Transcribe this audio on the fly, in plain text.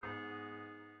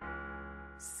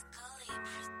Scully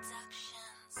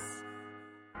Productions.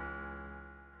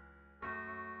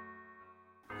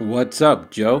 What's up,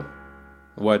 Joe?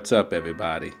 What's up,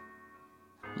 everybody?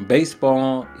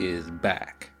 Baseball is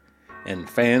back, and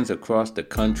fans across the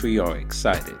country are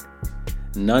excited.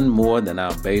 None more than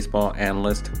our baseball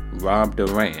analyst, Rob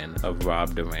Duran of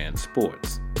Rob Duran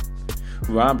Sports.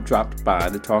 Rob dropped by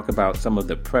to talk about some of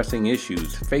the pressing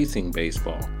issues facing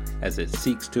baseball as it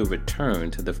seeks to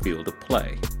return to the field of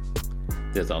play.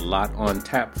 There's a lot on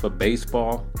tap for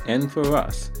baseball and for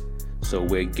us, so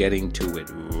we're getting to it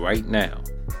right now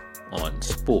on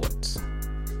Sports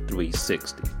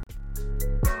 360.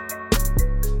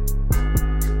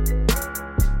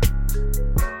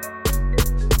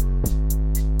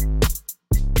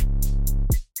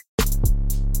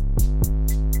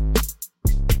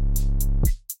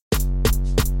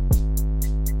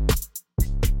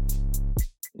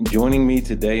 Joining me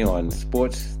today on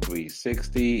Sports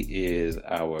 360 is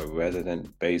our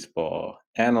resident baseball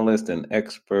analyst and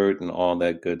expert and all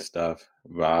that good stuff,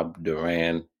 Rob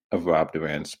Duran of Rob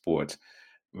Duran Sports.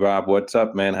 Rob, what's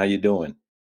up, man? How you doing?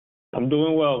 I'm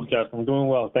doing well, Jeff. I'm doing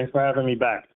well. Thanks for having me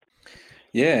back.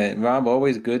 Yeah, Rob,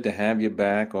 always good to have you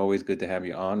back. Always good to have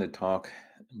you on to talk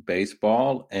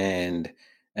baseball. And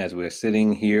as we're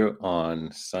sitting here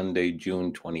on Sunday,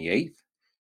 June 28th,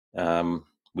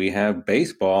 we have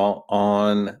baseball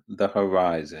on the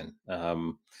horizon.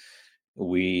 I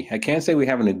can't say we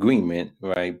have an agreement,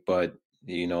 right? But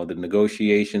the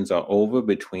negotiations are over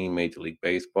between Major League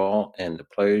Baseball and the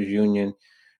Players Union.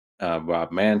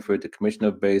 Rob Manfred, the commissioner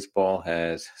of baseball,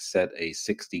 has set a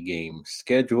 60-game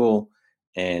schedule,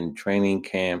 and training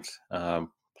camps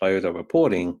players are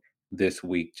reporting this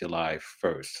week, July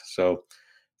 1st. So,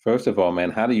 first of all, man,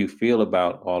 how do you feel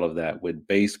about all of that with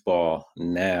baseball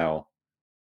now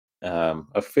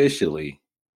officially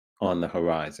on the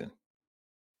horizon?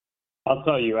 I'll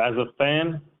tell you, as a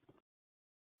fan,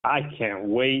 I can't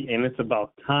wait, and it's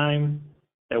about time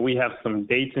that we have some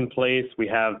dates in place. We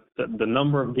have the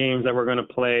number of games that we're going to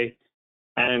play,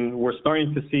 and we're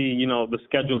starting to see, the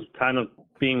schedules kind of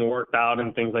being worked out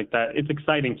and things like that. It's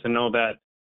exciting to know that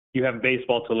you have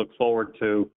baseball to look forward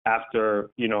to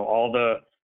after, all the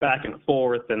back and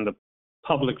forth and the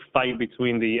public fight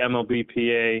between the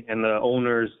MLBPA and the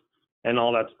owners and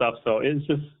all that stuff. So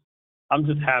I'm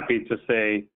just happy to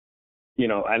say,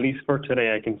 at least for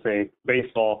today, I can say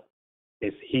baseball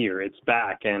is here. It's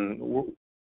back, and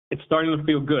it's starting to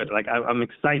feel good. Like I'm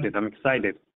excited.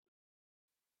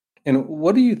 And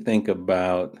what do you think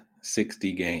about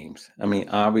 60 games? I mean,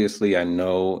 obviously, I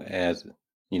know as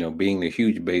being the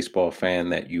huge baseball fan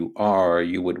that you are,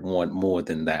 you would want more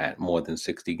than that, more than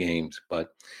 60 games.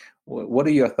 But what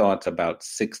are your thoughts about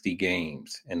 60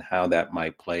 games and how that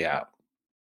might play out?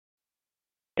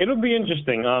 It'll be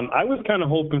interesting. I was kind of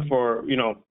hoping for,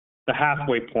 the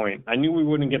halfway point. I knew we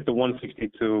wouldn't get to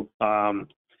 162.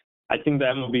 I think the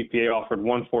MLBPA offered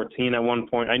 114 at one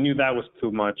point. I knew that was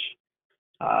too much.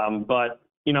 But,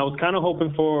 I was kind of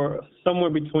hoping for somewhere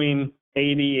between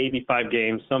 80, 85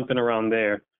 games, something around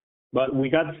there. But we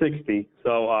got 60.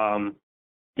 So, I'm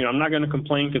not going to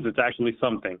complain because it's actually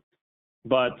something.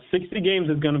 But 60 games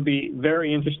is going to be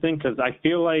very interesting because I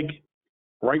feel like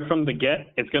right from the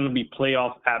get, it's going to be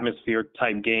playoff atmosphere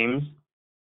type games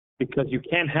because you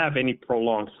can't have any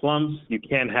prolonged slumps. You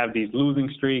can't have these losing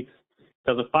streaks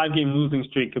because a 5-game losing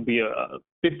streak could be a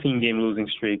 15-game losing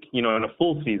streak, in a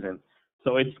full season.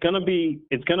 So it's going to be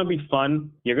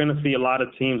fun. You're going to see a lot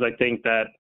of teams, I think, that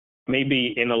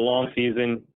maybe in a long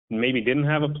season maybe didn't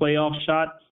have a playoff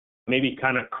shot, maybe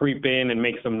kind of creep in and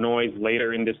make some noise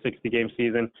later in this 60-game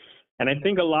season. And I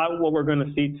think a lot of what we're going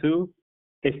to see too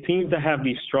is teams that have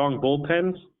these strong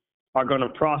bullpens are going to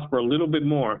prosper a little bit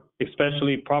more,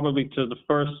 especially probably to the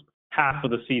first half of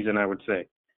the season, I would say.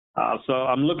 So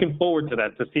I'm looking forward to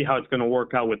that, to see how it's going to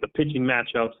work out with the pitching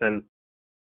matchups and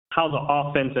how the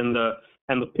offense and the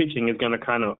pitching is going to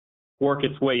kind of work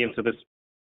its way into this,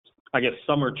 I guess,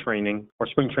 summer training or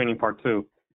spring training part 2,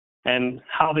 and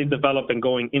how they develop and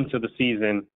going into the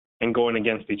season and going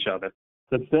against each other.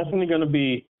 So it's definitely going to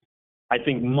be, I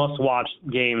think, must-watch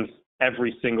games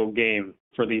every single game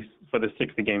for the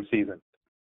 60-game season.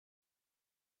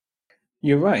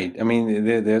 You're right. I mean,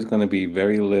 there's going to be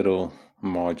very little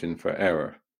margin for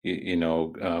error.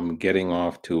 Getting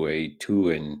off to a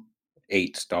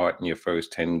 2-8 start in your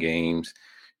first 10 games,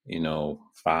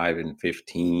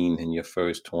 5-15 in your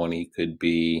first 20 could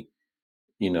be,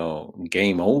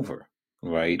 game over,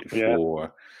 right? Yeah.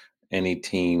 For any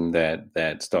team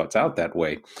that starts out that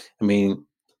way. I mean,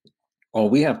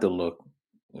 all we have to look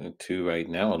to right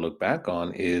now or look back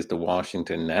on is the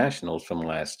Washington Nationals from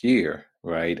last year,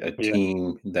 right? A Yeah.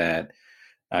 team that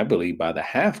I believe by the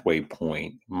halfway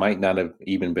point, might not have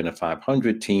even been a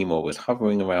 500 team or was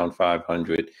hovering around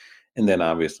 500. And then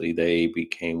obviously they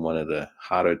became one of the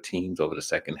hotter teams over the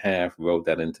second half, rode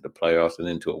that into the playoffs and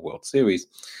into a World Series.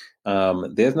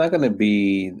 There's not going to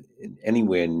be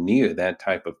anywhere near that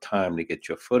type of time to get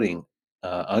your footing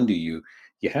under you.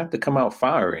 You have to come out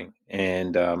firing.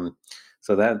 And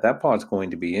so that part's going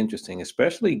to be interesting,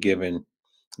 especially given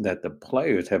that the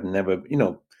players have never,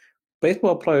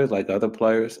 baseball players, like other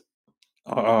players,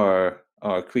 are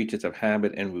creatures of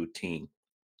habit and routine.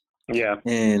 Yeah.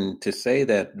 And to say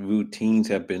that routines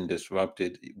have been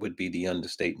disrupted would be the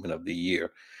understatement of the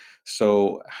year.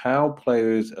 So how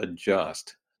players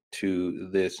adjust to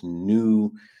this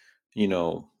new,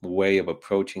 way of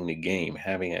approaching the game,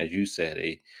 having, as you said,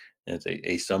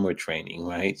 a summer training,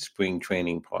 right? Spring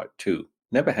training part two.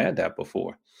 Never had that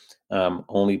before.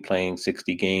 Only playing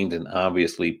 60 games and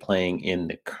obviously playing in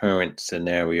the current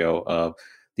scenario of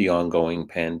the ongoing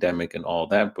pandemic and all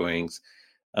that brings,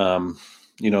 um,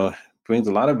 brings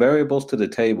a lot of variables to the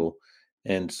table.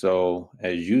 And so,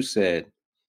 as you said,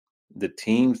 the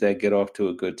teams that get off to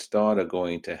a good start are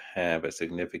going to have a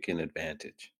significant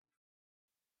advantage.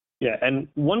 Yeah, and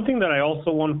one thing that I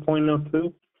also want to point out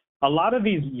too, a lot of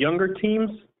these younger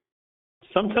teams,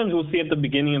 sometimes we'll see at the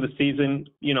beginning of the season,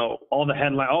 all the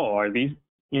headline, oh, are these,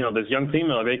 this young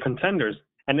team, are they contenders?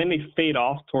 And then they fade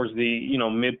off towards the,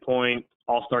 midpoint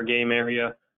All-Star game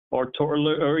area or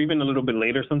even a little bit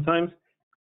later sometimes.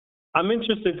 I'm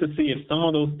interested to see if some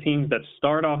of those teams that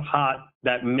start off hot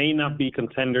that may not be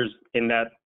contenders in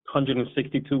that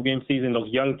 162 game season, those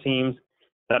young teams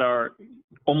that are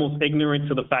almost ignorant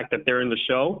to the fact that they're in the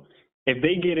show, if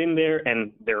they get in there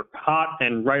and they're hot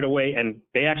and right away and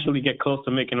they actually get close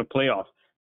to making a playoff,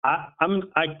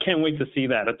 I can't wait to see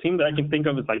that. A team that I can think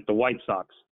of is like the White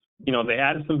Sox. They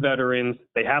added some veterans.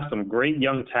 They have some great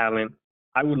young talent.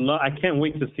 I can't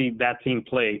wait to see that team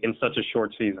play in such a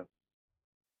short season.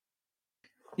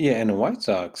 Yeah, and the White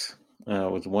Sox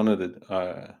was one of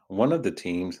the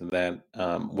teams that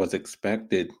was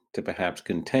expected to perhaps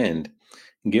contend,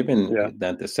 given Yeah.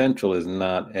 that the Central is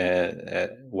not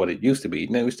at what it used to be.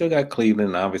 Now we still got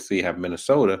Cleveland, obviously have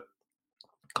Minnesota.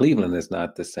 Cleveland is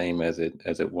not the same as it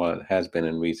has been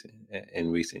in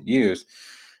recent years.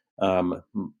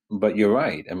 But you're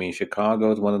right. I mean,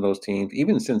 Chicago is one of those teams.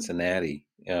 Even Cincinnati,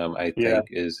 I Yeah.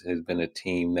 think, has been a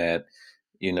team that,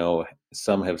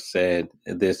 some have said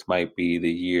this might be the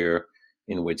year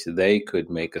in which they could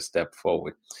make a step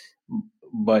forward.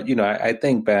 But I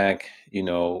think back,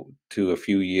 to a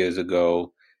few years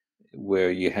ago,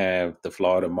 where you have the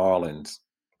Florida Marlins,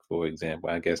 for example.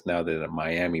 I guess now they're the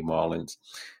Miami Marlins.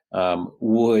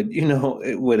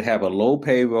 It would have a low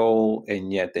payroll,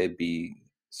 and yet they'd be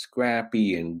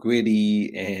scrappy and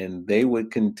gritty, and they would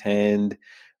contend,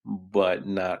 but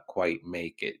not quite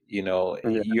make it. Yeah.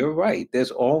 You're right.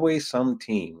 There's always some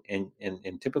team, and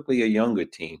typically a younger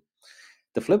team.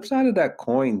 The flip side of that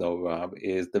coin, though, Rob,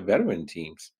 is the veteran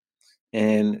teams.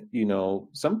 And,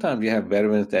 sometimes you have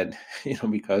veterans that,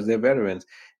 because they're veterans,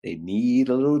 they need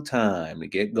a little time to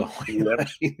get going. Yep.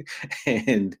 Right?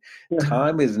 And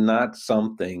time is not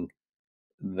something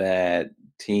that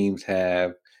teams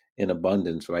have in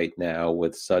abundance right now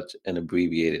with such an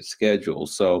abbreviated schedule.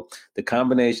 So the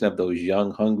combination of those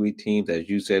young, hungry teams, as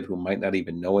you said, who might not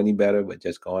even know any better, but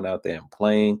just going out there and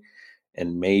playing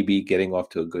and maybe getting off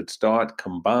to a good start,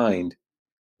 combined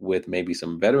with maybe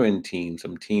some veteran teams,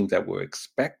 some teams that were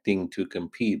expecting to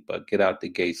compete but get out the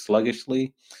gate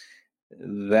sluggishly,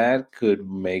 that could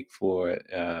make for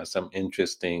some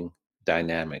interesting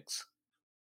dynamics.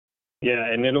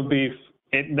 Yeah, and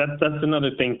that's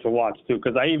another thing to watch too,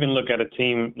 because I even look at a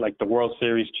team like the World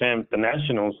Series champs, the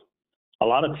Nationals. A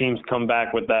lot of teams come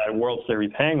back with that World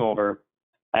Series hangover,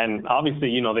 and obviously,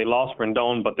 they lost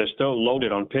Rendon, but they're still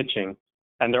loaded on pitching,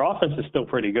 and their offense is still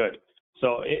pretty good.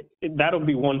 So that'll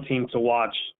be one team to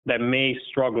watch that may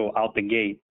struggle out the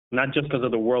gate, not just because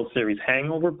of the World Series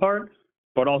hangover part,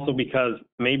 but also because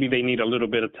maybe they need a little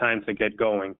bit of time to get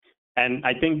going. And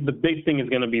I think the big thing is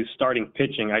going to be starting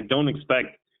pitching. I don't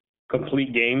expect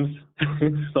complete games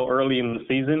so early in the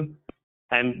season.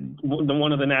 And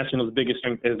one of the Nationals' biggest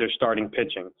strength is their starting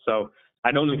pitching. So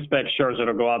I don't expect Scherzer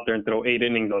to go out there and throw 8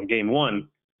 innings on game one.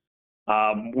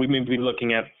 We may be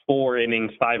looking at 4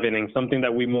 innings, 5 innings, something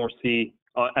that we more see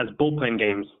as bullpen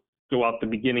games throughout the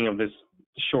beginning of this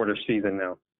shorter season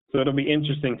now. So it'll be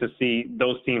interesting to see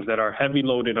those teams that are heavy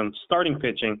loaded on starting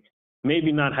pitching,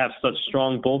 maybe not have such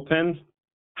strong bullpens,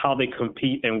 how they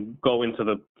compete and go into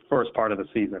the first part of the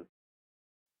season.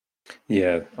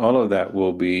 Yeah, all of that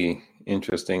will be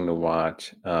interesting to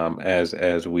watch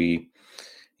as we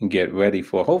get ready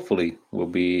for, hopefully, will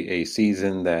be a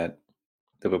season that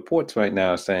the reports right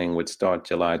now are saying would start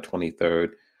July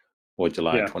 23rd or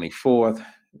July Yeah. 24th,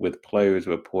 with players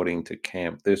reporting to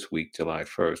camp this week, July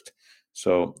 1st.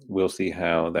 So we'll see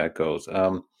how that goes.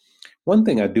 One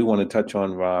thing I do want to touch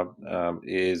on, Rob,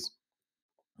 is,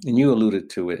 and you alluded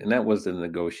to it, and that was the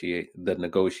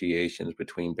negotiations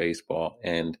between baseball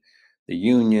and the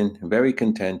union. Very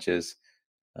contentious.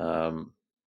 Um,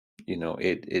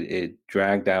 it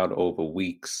dragged out over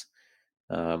weeks,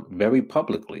 very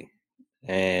publicly,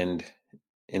 and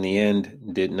in the end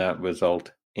did not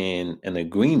result in an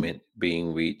agreement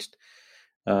being reached.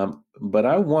 But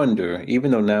I wonder,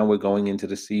 even though now we're going into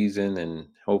the season and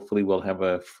hopefully we'll have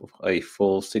a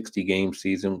full 60 game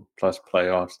season plus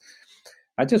playoffs,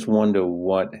 I just wonder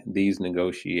what these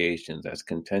negotiations, as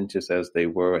contentious as they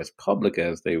were, as public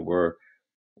as they were,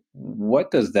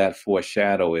 what does that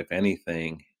foreshadow, if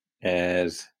anything,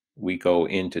 as we go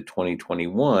into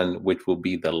 2021, which will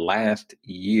be the last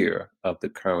year of the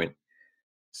current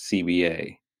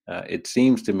CBA? It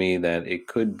seems to me that it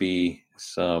could be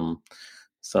some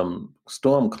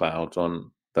storm clouds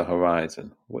on the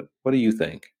horizon. What do you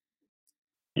think?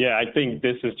 Yeah, I think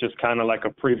this is just kind of like a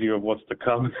preview of what's to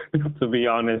come, to be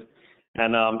honest.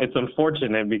 And it's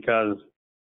unfortunate because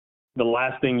the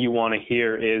last thing you want to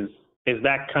hear is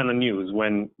that kind of news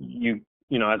when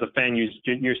as a fan,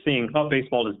 you're seeing, oh,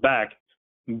 baseball is back,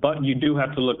 but you do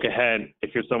have to look ahead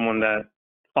if you're someone that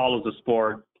follows the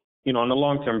sport, on a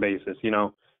long-term basis.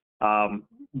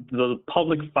 The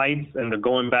public fights and the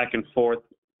going back and forth,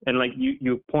 and like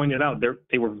you pointed out,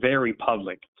 they were very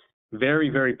public, very,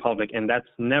 very public, and that's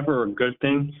never a good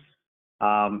thing,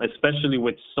 especially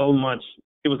with so much.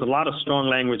 It was a lot of strong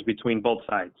language between both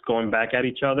sides, going back at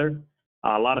each other,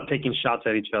 a lot of taking shots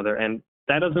at each other, and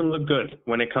that doesn't look good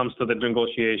when it comes to the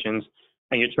negotiations,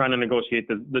 and you're trying to negotiate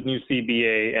the new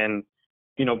CBA and,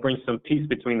 bring some peace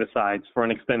between the sides for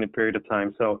an extended period of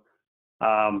time. So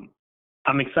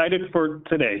I'm excited for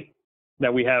today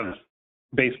that we have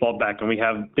baseball back and we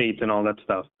have dates and all that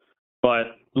stuff.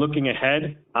 But looking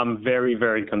ahead, I'm very,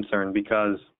 very concerned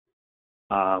because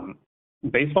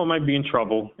baseball might be in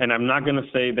trouble, and I'm not going to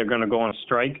say they're going to go on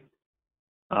strike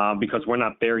because we're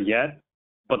not there yet.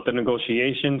 But the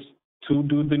negotiations to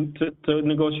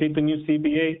negotiate the new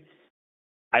CBA,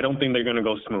 I don't think they're going to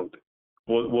go smooth.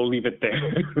 We'll leave it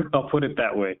there. I'll put it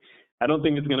that way. I don't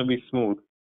think it's going to be smooth.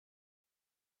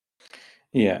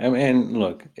 Yeah, and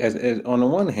look, as on the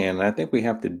one hand, I think we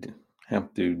have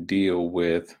to deal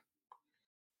with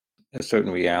a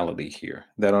certain reality here.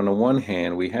 That on the one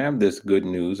hand, we have this good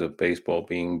news of baseball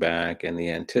being back and the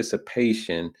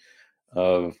anticipation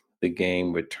of the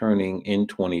game returning in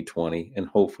 2020 and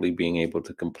hopefully being able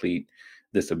to complete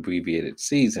this abbreviated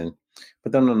season.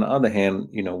 But then on the other hand,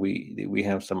 we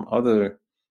have some other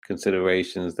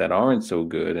considerations that aren't so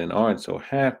good and aren't so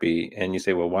happy. And you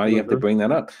say, well, why do you have to Mm-hmm. bring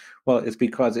that up? Well, it's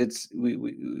because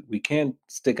we can't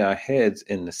stick our heads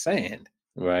in the sand,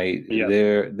 right? Yes.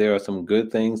 There are some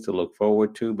good things to look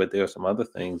forward to, but there are some other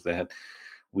things that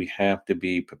we have to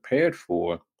be prepared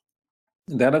for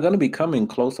that are going to be coming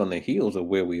close on the heels of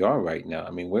where we are right now.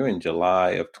 I mean, we're in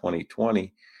July of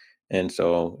 2020, and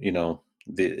so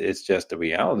it's just the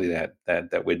reality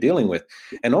that we're dealing with.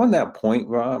 And on that point,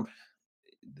 Rob,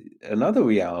 another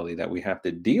reality that we have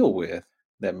to deal with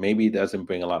that maybe doesn't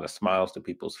bring a lot of smiles to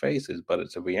people's faces, but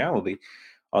it's a reality,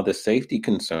 are the safety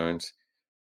concerns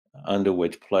under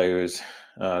which players,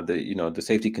 the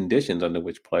safety conditions under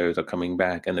which players are coming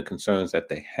back, and the concerns that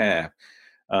they have.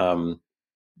 Um,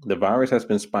 the virus has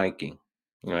been spiking,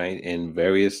 right, in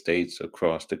various states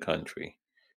across the country.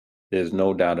 There's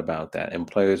no doubt about that. And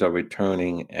players are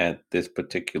returning at this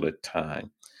particular time.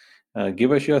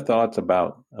 Give us your thoughts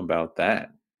about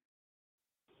that.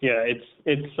 Yeah,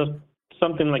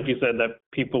 something like you said that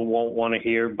people won't want to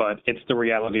hear, but it's the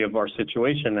reality of our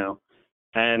situation now.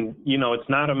 And it's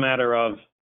not a matter of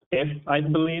if, I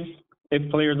believe, if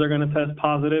players are going to test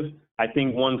positive. I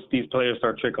think once these players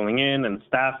start trickling in and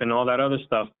staff and all that other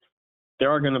stuff,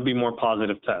 there are going to be more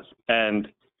positive tests. And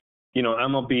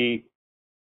MLB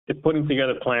is putting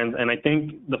together plans, and I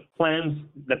think the plans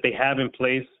that they have in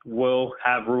place will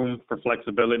have room for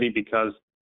flexibility because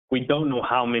we don't know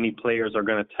how many players are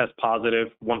going to test positive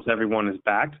once everyone is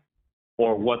back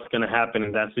or what's going to happen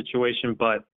in that situation.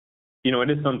 But, it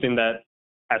is something that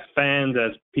as fans,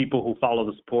 as people who follow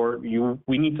the sport,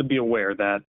 we need to be aware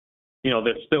that,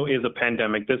 there still is a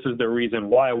pandemic. This is the reason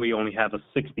why we only have a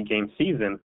 60-game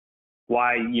season,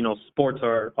 why, sports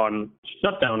are on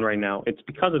shutdown right now. It's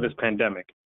because of this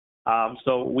pandemic.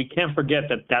 So we can't forget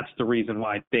that that's the reason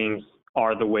why things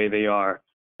are the way they are.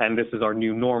 And this is our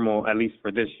new normal, at least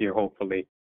for this year, hopefully.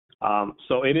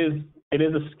 So it is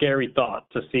a scary thought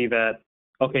to see that,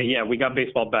 okay, yeah, we got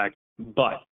baseball back,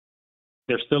 but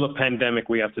there's still a pandemic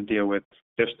we have to deal with.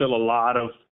 There's still a lot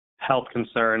of health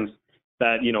concerns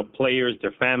that, players,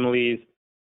 their families,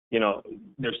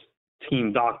 there's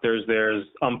team doctors, there's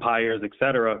umpires, et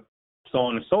cetera, so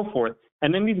on and so forth.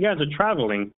 And then these guys are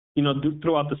traveling,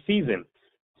 throughout the season.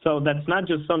 So that's not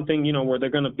just something, where they're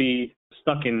going to be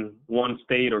stuck in one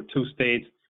state or two states,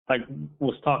 like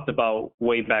was talked about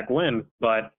way back when.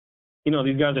 But,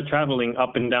 these guys are traveling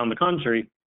up and down the country,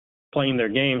 playing their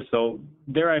games. So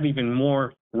they're at even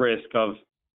more risk of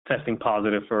testing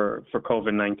positive for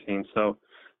COVID-19. So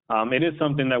it is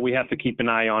something that we have to keep an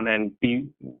eye on and be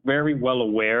very well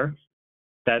aware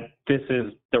that this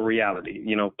is the reality.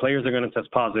 Players are going to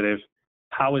test positive.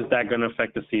 How is that going to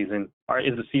affect the season? Or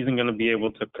is the season going to be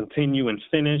able to continue and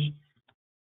finish?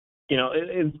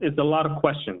 It's a lot of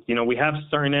questions. We have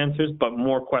certain answers, but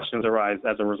more questions arise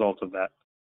as a result of that.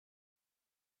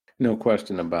 No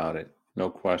question about it. No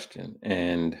question.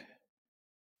 And,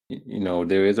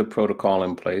 there is a protocol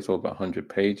in place, over 100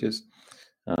 pages.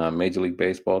 Major League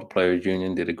Baseball, the Players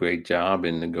Union did a great job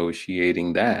in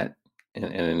negotiating that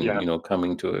and Yeah.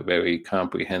 coming to a very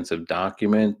comprehensive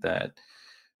document that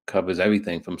covers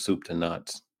everything from soup to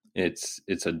nuts.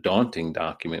 It's a daunting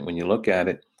document when you look at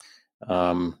it.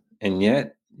 And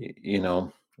yet,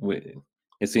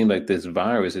 it seems like this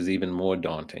virus is even more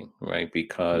daunting, right?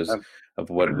 Because of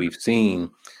what we've seen,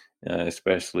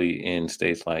 especially in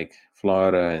states like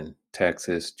Florida and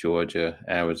Texas, Georgia,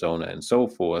 Arizona, and so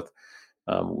forth,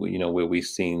 where we've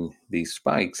seen these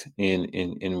spikes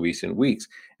in recent weeks.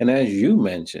 And as you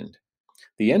mentioned,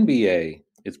 the NBA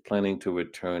is planning to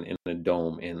return in a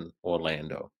dome in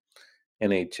Orlando.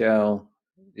 NHL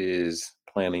is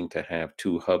planning to have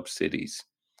 2 hub cities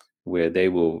where they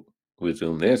will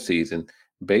resume their season.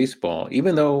 Baseball,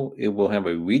 even though it will have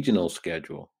a regional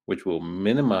schedule, which will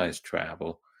minimize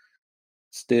travel,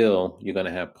 still you're going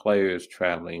to have players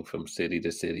traveling from city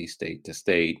to city, state to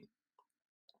state.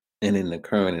 And in the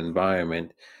current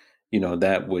environment,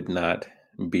 that would not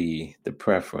be the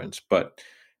preference. But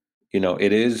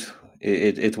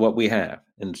it's what we have.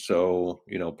 And so,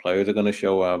 players are going to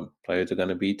show up, players are going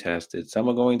to be tested. Some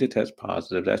are going to test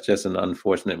positive. That's just an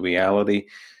unfortunate reality.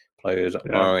 Players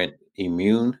aren't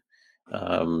immune.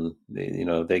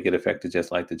 They get affected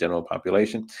just like the general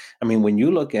population. I mean, when you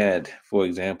look at, for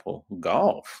example,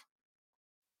 golf,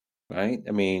 right?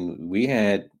 I mean, we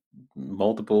had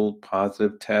multiple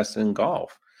positive tests in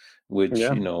golf, which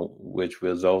Yeah. which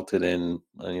resulted in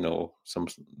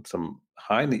some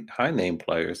high name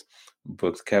players,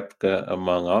 Brooks Koepka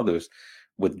among others,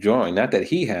 withdrawing. Not that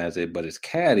he has it, but his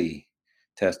caddy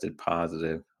tested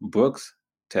positive. Brooks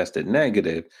tested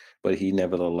negative, but he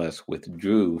nevertheless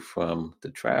withdrew from the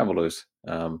Travelers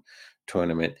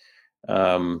tournament.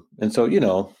 And so,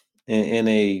 in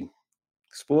a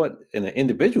sport, in an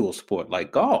individual sport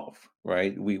like golf,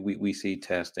 right, we see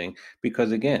testing,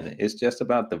 because again, it's just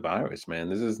about the virus, man.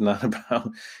 This is not about,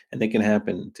 and it can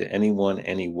happen to anyone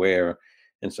anywhere.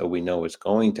 And so we know it's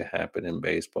going to happen in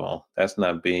baseball. That's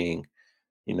not being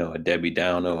a Debbie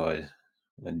Downer or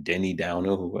a Denny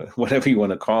Downer, whatever you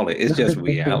want to call it. It's just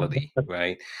reality,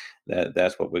 right?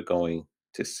 That's what we're going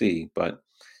to see. But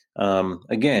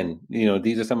again,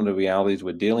 these are some of the realities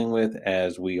we're dealing with,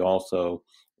 as we also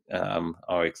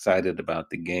are excited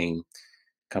about the game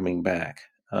coming back.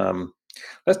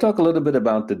 Let's talk a little bit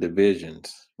about the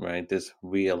divisions, right? This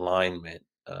realignment,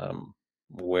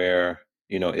 where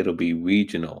it'll be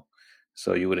regional.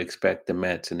 So you would expect the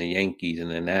Mets and the Yankees and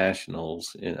the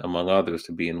Nationals, among others,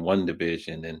 to be in one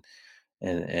division, and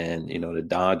the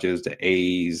Dodgers, the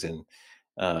A's, and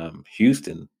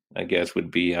Houston, I guess,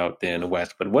 would be out there in the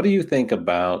West. But what do you think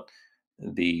about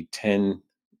the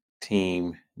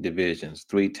 10-team divisions,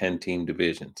 10-team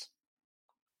divisions?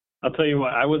 I'll tell you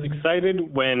what, I was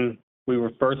excited when we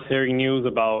were first hearing news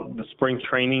about the spring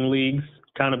training leagues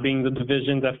kind of being the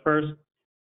divisions at first.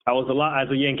 I was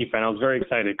as a Yankee fan, I was very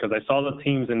excited because I saw the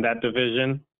teams in that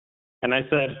division, and I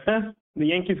said, the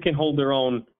Yankees can hold their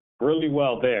own really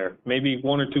well there. Maybe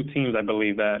 1 or 2 teams, I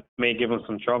believe, that may give them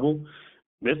some trouble.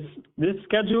 This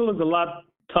schedule is a lot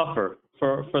tougher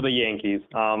for the Yankees,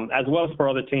 as well as for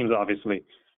other teams, obviously.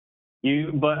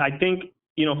 But I think,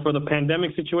 for the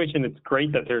pandemic situation, it's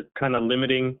great that they're kind of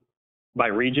limiting by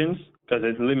regions because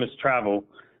it limits travel.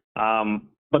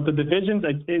 But the divisions,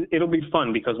 it'll be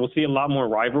fun because we'll see a lot more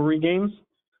rivalry games,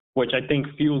 which I think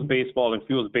fuels baseball and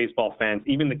fuels baseball fans,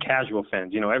 even the casual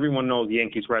fans. Everyone knows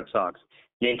Yankees, Red Sox,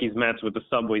 Yankees, Mets with the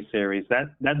Subway Series.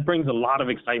 That brings a lot of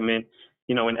excitement.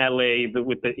 In LA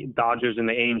with the Dodgers and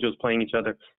the Angels playing each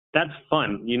other. That's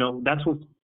fun. That's what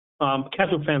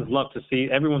casual fans love to see.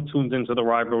 Everyone tunes into the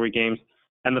rivalry games.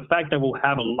 And the fact that we'll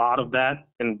have a lot of that,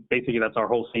 and basically that's our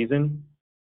whole season,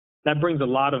 that brings a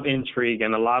lot of intrigue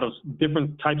and a lot of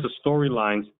different types of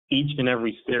storylines each and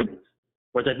every series,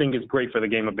 which I think is great for the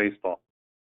game of baseball.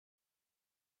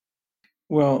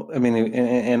 Well, I mean,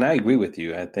 and I agree with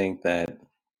you. I think that,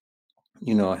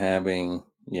 having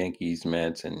Yankees,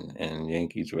 Mets, and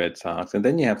Yankees, Red Sox, and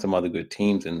then you have some other good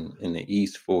teams in the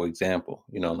East, for example,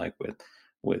 like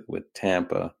with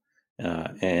Tampa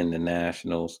and the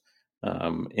Nationals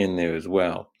in there as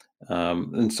well.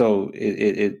 And so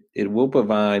it will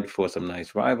provide for some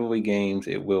nice rivalry games.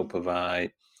 It will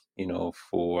provide,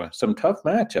 for some tough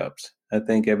matchups. I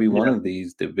think every one of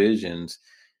these divisions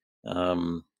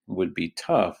would be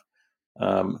tough.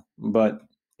 But,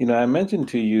 I mentioned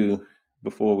to you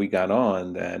before we got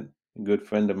on that a good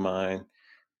friend of mine,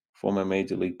 former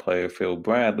Major League player Phil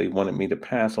Bradley, wanted me to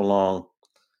pass along.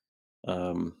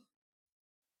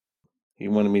 He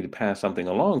wanted me to pass something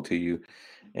along to you.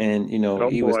 And, Oh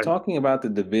he was boy. talking about the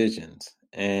divisions.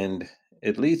 And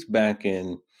at least at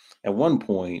one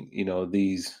point,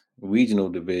 these regional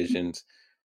divisions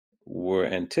were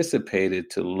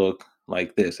anticipated to look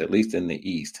like this, at least in the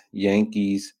East: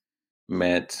 Yankees,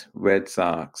 Mets, Red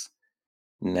Sox,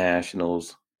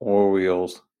 Nationals,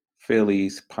 Orioles,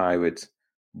 Phillies, Pirates,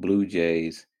 Blue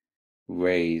Jays,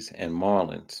 Rays, and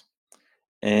Marlins.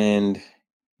 And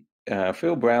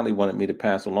Phil Bradley wanted me to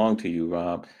pass along to you,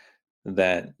 Rob,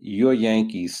 that your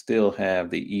Yankees still have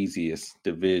the easiest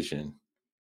division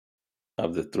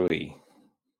of the three.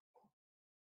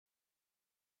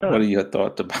 What are your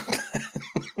thoughts about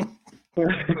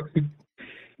that?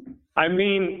 I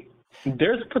mean,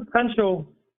 there's potential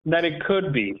that it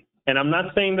could be. And I'm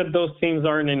not saying that those teams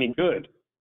aren't any good.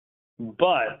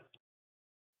 But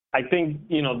I think,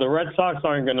 the Red Sox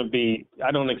aren't going to be –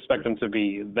 I don't expect them to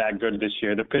be that good this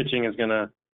year. The pitching is going to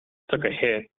took a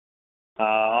hit.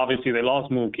 Obviously, they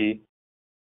lost Mookie.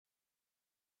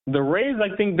 The Rays,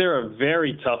 I think they're a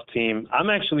very tough team. I'm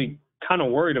actually kind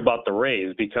of worried about the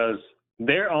Rays because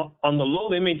they're on the low.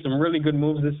 They made some really good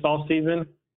moves this offseason.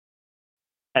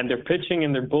 And their pitching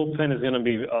and their bullpen is going to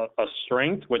be a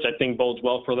strength, which I think bodes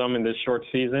well for them in this short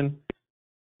season.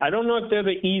 I don't know if they're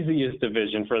the easiest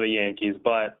division for the Yankees,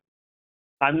 but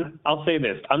I'll say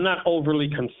this. I'm not overly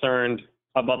concerned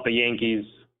about the Yankees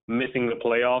missing the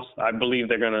playoffs. I believe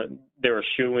they're a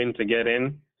shoo-in to get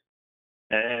in.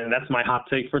 And that's my hot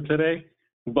take for today.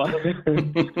 But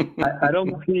I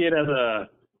don't see it as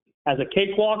a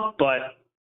cakewalk, but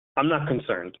I'm not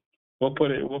concerned. We'll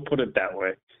put it that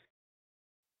way.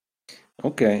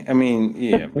 Okay. I mean,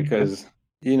 yeah, because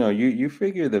you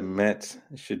figure the Mets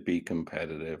should be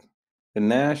competitive. The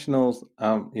Nationals,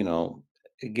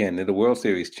 again, they're the World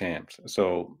Series champs.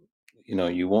 So,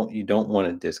 you don't want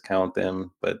to discount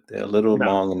them, but they're a little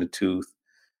long in the tooth.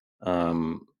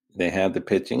 They have the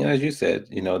pitching, and as you said,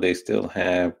 they still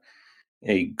have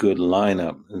a good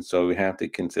lineup, and so we have to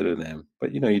consider them.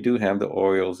 But you do have the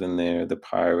Orioles in there, the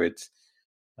Pirates,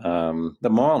 the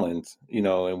Marlins,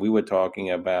 and we were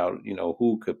talking about,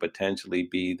 who could potentially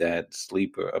be that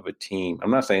sleeper of a team.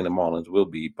 I'm not saying the Marlins will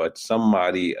be, but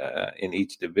somebody in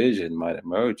each division might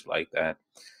emerge like that.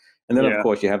 And then, of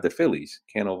course, you have the Phillies.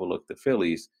 Can't overlook the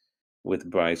Phillies with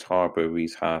Bryce Harper,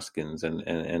 Rhys Hoskins,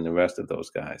 and the rest of those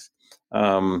guys.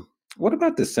 What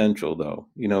about the Central, though?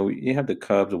 You have the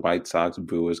Cubs, White Sox,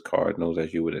 Brewers, Cardinals,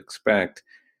 as you would expect.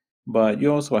 But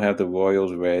you also have the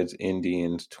Royals, Reds,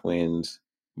 Indians, Twins,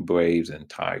 Braves, and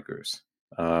Tigers.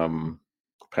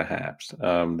 Perhaps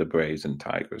the Braves and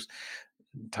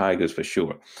Tigers for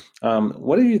sure.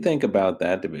 What do you think about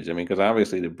that division? I mean, because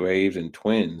obviously the Braves and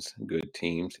Twins, good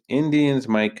teams. Indians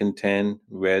might contend.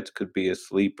 Reds could be a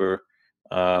sleeper.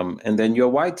 And then your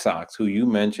White Sox, who you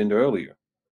mentioned earlier.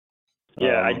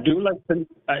 Yeah, I do like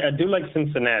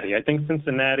Cincinnati. I think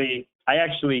Cincinnati. I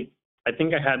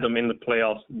think I had them in the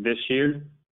playoffs this year.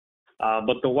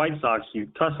 But the White Sox, you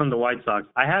touched on the White Sox.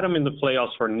 I had them in the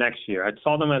playoffs for next year. I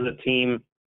saw them as a team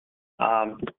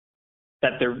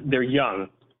that they're young,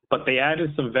 but they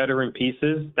added some veteran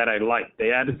pieces that I liked.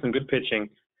 They added some good pitching.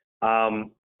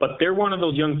 But they're one of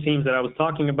those young teams that I was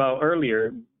talking about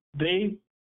earlier. They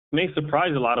may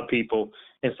surprise a lot of people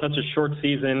in such a short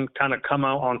season, kind of come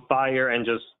out on fire and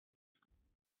just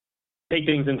take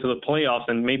things into the playoffs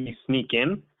and maybe sneak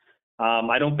in.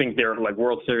 I don't think they're like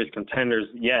World Series contenders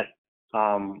yet.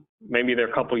 Maybe they're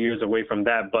a couple years away from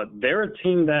that, but they're a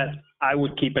team that I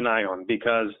would keep an eye on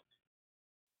because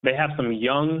they have some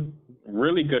young,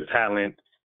 really good talent,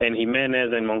 and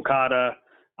Jimenez and Moncada.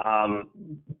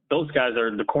 Those guys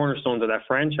are the cornerstones of that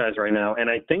franchise right now, and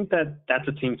I think that that's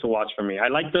a team to watch for me. I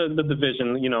like the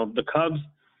division. The Cubs,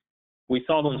 we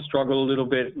saw them struggle a little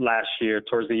bit last year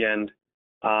towards the end.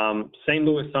 St.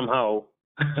 Louis somehow,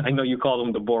 I know you call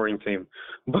them the boring team,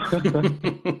 but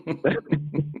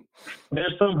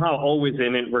they're somehow always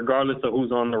in it, regardless of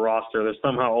who's on the roster. They're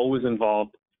somehow always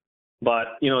involved. But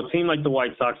a team like the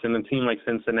White Sox and a team like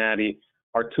Cincinnati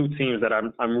are two teams that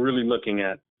I'm really looking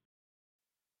at.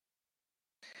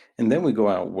 And then we go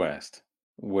out west,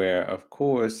 where of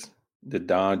course the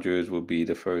Dodgers would be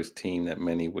the first team that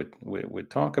many would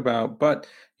talk about, but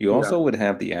you also would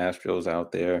have the Astros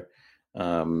out there,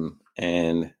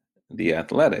 and the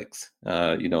Athletics.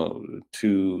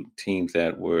 Two teams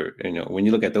that were, when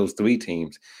you look at those three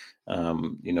teams,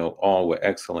 all were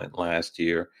excellent last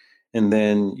year. And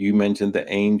then you mentioned the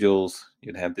Angels.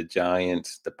 You'd have the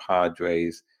Giants, the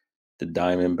Padres, the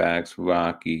Diamondbacks,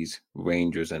 Rockies,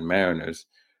 Rangers, and Mariners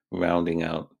rounding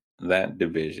out that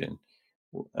division.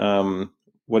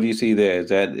 What do you see there? Is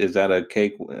that a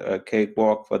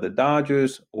cakewalk for the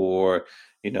Dodgers, or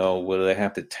will they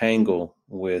have to tangle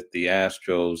with the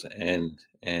Astros and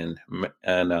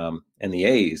the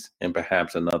A's and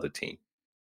perhaps another team?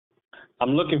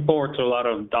 I'm looking forward to a lot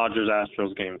of Dodgers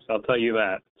Astros games. I'll tell you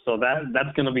that. So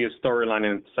that's going to be a storyline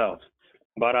in itself.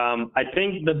 But I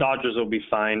think the Dodgers will be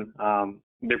fine.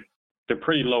 They're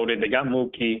pretty loaded. They got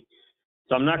Mookie,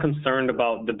 so I'm not concerned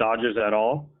about the Dodgers at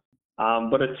all.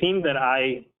 But a team that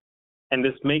and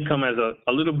this may come as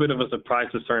a little bit of a surprise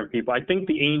to certain people, I think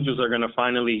the Angels are going to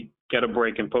finally get a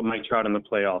break and put Mike Trout in the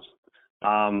playoffs.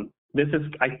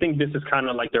 I think this is kind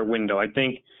of like their window. I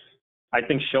think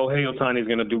Shohei Ohtani is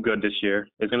going to do good this year.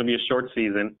 It's going to be a short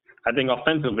season. I think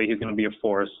offensively he's going to be a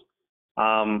force.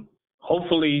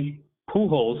 Hopefully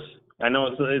Pujols, I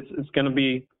know it's going to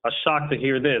be a shock to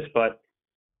hear this, but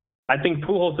I think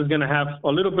Pujols is going to have a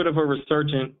little bit of a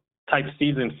resurgent type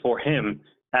season for him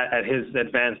at his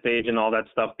advanced age and all that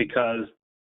stuff, because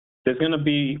there's going to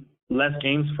be less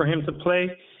games for him to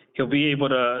play. He'll be able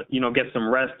to, get some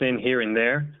rest in here and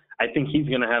there. I think he's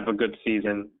going to have a good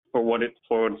season for what it's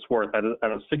worth at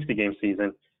a 60-game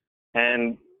season.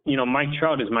 And, Mike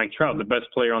Trout is Mike Trout, the best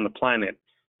player on the planet.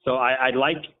 So I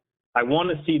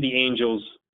want to see the Angels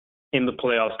in the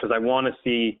playoffs, because I want to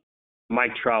see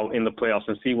Mike Trout in the playoffs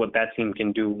and see what that team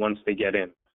can do once they get in.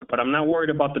 But I'm not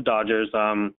worried about the Dodgers.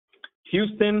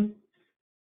 Houston,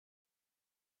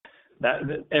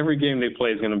 that every game they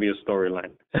play is going to be a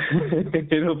storyline.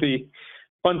 It'll be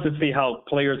fun to see how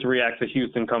players react to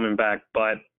Houston coming back.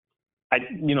 But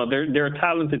they're a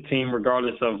talented team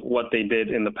regardless of what they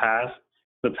did in the past.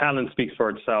 The talent speaks for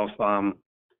itself.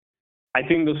 I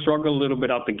think they'll struggle a little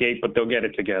bit out the gate, but they'll get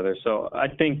it together. So I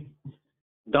think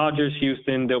Dodgers,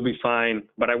 Houston, they'll be fine.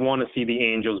 But I want to see the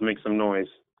Angels make some noise.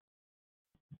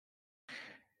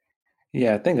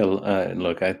 Yeah, I think,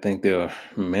 look, I think there are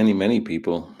many, many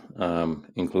people,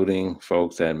 including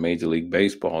folks at Major League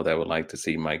Baseball, that would like to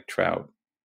see Mike Trout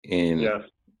in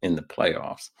the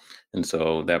playoffs. And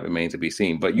so that remains to be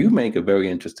seen. But you make a very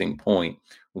interesting point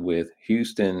with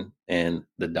Houston and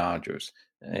the Dodgers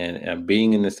and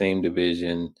being in the same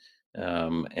division.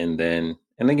 And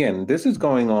again, this is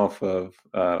going off of,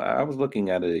 I was looking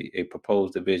at a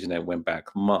proposed division that went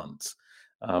back months.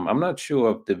 I'm not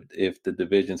sure if the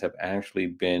divisions have actually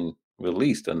been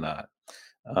released or not.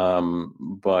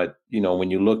 But when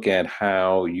you look at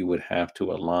how you would have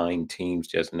to align teams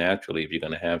just naturally, if you're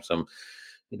going to have some,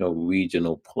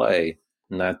 regional play,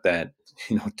 not that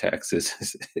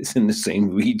Texas is in the same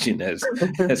region as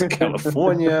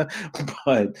California,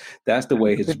 but that's the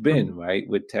way it's been, right?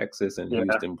 With Texas and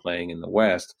Houston playing in the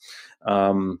West.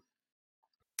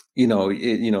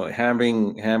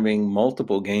 Having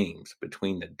multiple games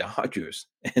between the Dodgers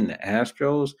and the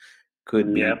Astros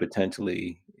could be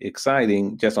potentially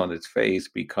exciting just on its face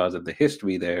because of the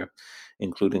history there,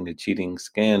 including the cheating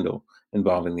scandal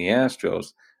involving the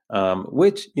Astros,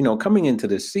 which, coming into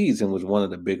this season was one of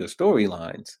the bigger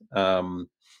storylines.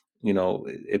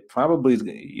 It probably,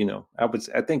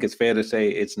 I think it's fair to say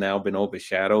it's now been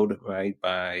overshadowed, right,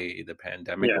 by the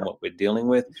pandemic and what we're dealing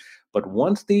with. But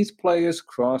once these players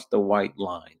cross the white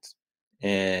lines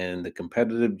and the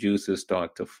competitive juices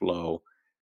start to flow,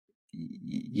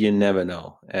 you never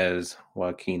know, as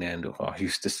Joaquin Andujar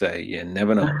used to say, you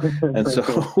never know. And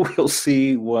so we'll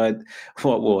see what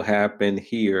will happen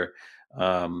here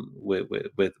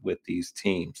with these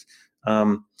teams.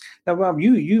 Now, Rob,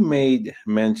 you made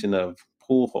mention of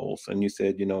Pujols, and you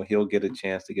said, he'll get a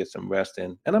chance to get some rest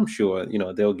in, and I'm sure,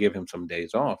 they'll give him some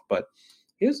days off. But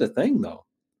here's the thing, though.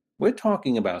 We're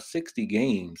talking about 60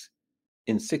 games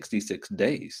in 66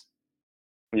 days.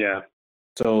 Yeah.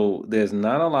 So there's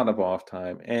not a lot of off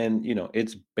time, and,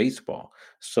 it's baseball.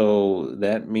 So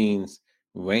that means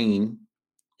rain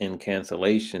and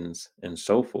cancellations and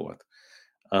so forth.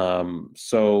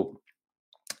 So,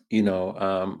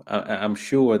 I'm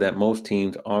sure that most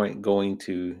teams aren't going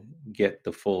to get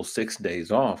the full 6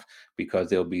 days off because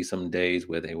there'll be some days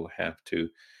where they will have to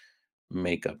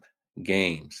make up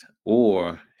games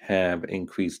or have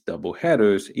increased double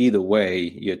headers. Either way,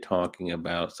 you're talking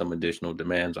about some additional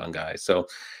demands on guys. So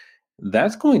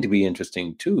that's going to be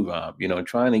interesting too, Rob.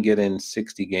 Trying to get in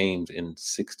 60 games in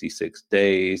 66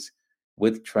 days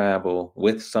with travel,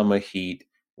 with summer heat,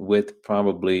 with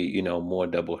probably, more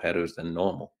double headers than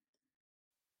normal.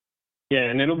 Yeah,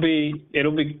 and it'll be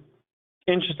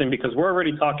interesting because we're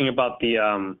already talking about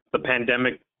the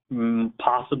pandemic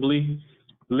possibly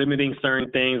limiting certain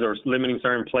things or limiting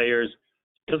certain players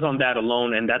just on that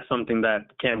alone, and that's something that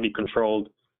can't be controlled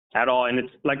at all. And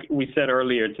it's like we said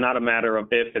earlier, it's not a matter of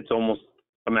if, it's almost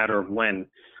a matter of when.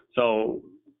 So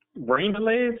rain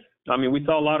delays, I mean, we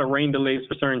saw a lot of rain delays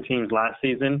for certain teams last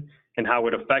season and how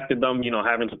it affected them,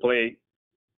 having to play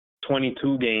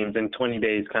 22 games in 20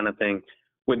 days kind of thing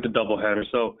with the doubleheader.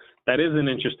 So that is an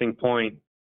interesting point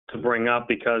to bring up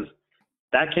because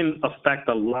that can affect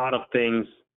a lot of things,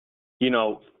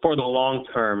 for the long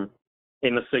term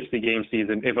in a 60-game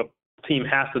season. If a team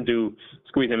has to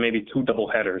squeeze in maybe 2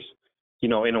 doubleheaders,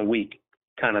 in a week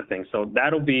kind of thing. So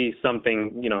that'll be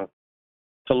something,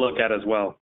 to look at as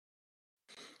well.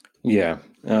 Yeah,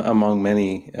 among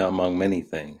many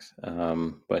things.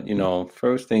 But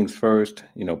first things first.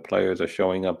 Players are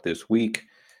showing up this week.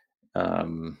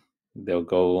 They'll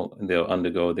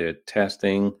undergo their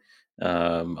testing,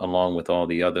 along with all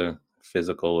the other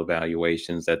physical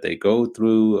evaluations that they go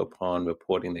through upon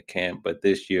reporting to camp. But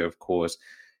this year, of course,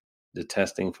 the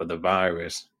testing for the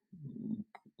virus,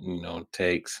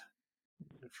 takes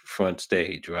front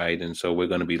stage, right? And so we're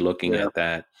going to be looking at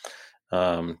that,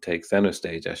 take center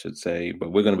stage, I should say.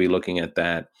 But we're going to be looking at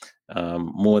that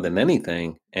more than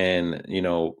anything. And,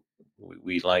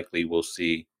 we likely will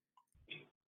see,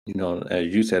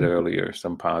 as you said earlier,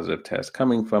 some positive tests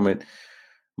coming from it.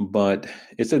 But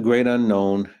it's a great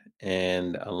unknown,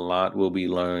 and a lot will be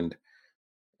learned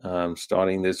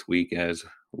starting this week as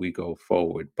we go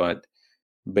forward. But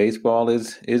baseball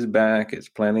is back. It's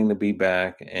planning to be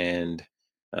back, and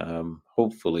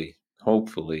hopefully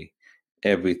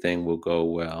everything will go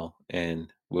well,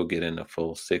 and we'll get in a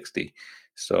full 60.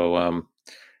 So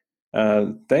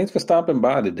thanks for stopping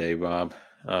by today, Rob,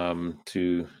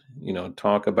 to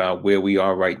talk about where we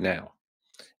are right now.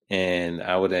 And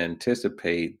I would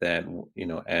anticipate that,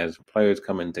 as players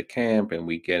come into camp and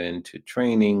we get into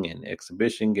training and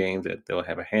exhibition games, that they'll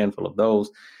have a handful of those.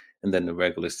 And then the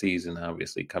regular season,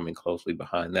 obviously, coming closely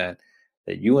behind that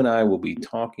you and I will be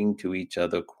talking to each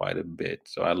other quite a bit.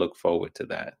 So I look forward to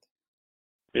that.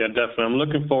 Yeah, definitely. I'm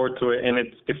looking forward to it. And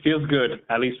it feels good,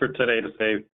 at least for today, to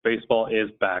say baseball is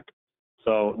back.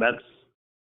 So that's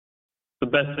the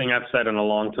best thing I've said in a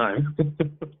long time.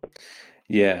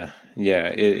 Yeah,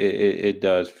 it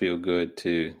does feel good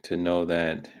to know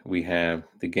that we have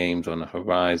the games on the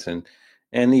horizon,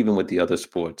 and even with the other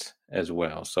sports as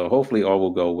well. So hopefully all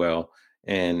will go well,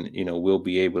 and we'll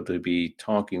be able to be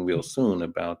talking real soon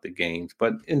about the games.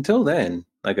 But until then,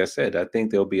 like I said, I think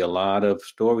there'll be a lot of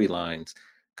storylines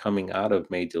coming out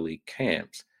of Major League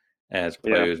camps as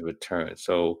players return.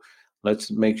 So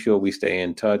let's make sure we stay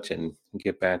in touch and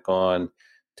get back on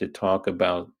to talk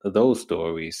about those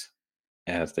stories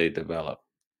as they develop.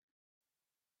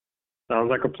 Sounds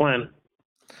like a plan.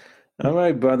 All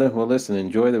right, brother. Well, listen,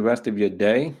 enjoy the rest of your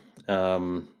day.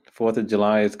 4th of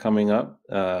July is coming up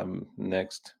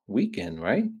next weekend,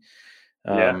 right?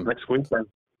 Next weekend.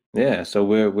 Yeah, so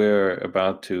we're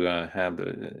about to have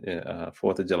the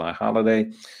 4th of July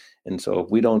holiday. And so if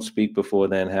we don't speak before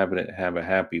then, have a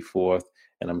happy 4th.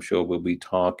 And I'm sure we'll be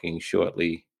talking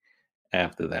shortly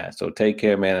after that. So take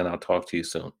care, man, and I'll talk to you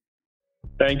soon.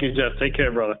 Thank you, Jeff. Take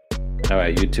care, brother. All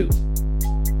right, you too.